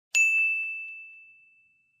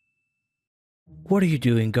What are you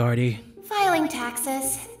doing, Gardy? Filing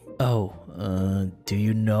taxes. Oh, do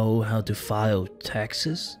you know how to file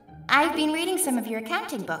taxes? I've been reading some of your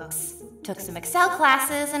accounting books. Took some Excel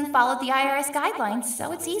classes and followed the IRS guidelines,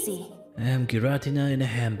 so it's easy. I'm Giratina in a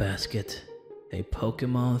handbasket. A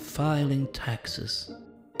Pokemon filing taxes.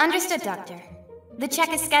 Understood, Doctor. The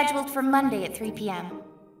check is scheduled for Monday at 3 p.m.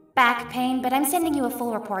 Back pain, but I'm sending you a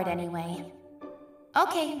full report anyway.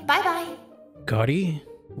 Okay, bye-bye. Gardy,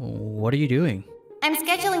 what are you doing? I'm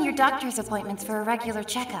scheduling your doctor's appointments for a regular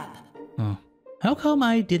checkup. Oh. How come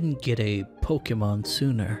I didn't get a Pokemon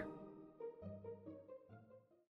sooner?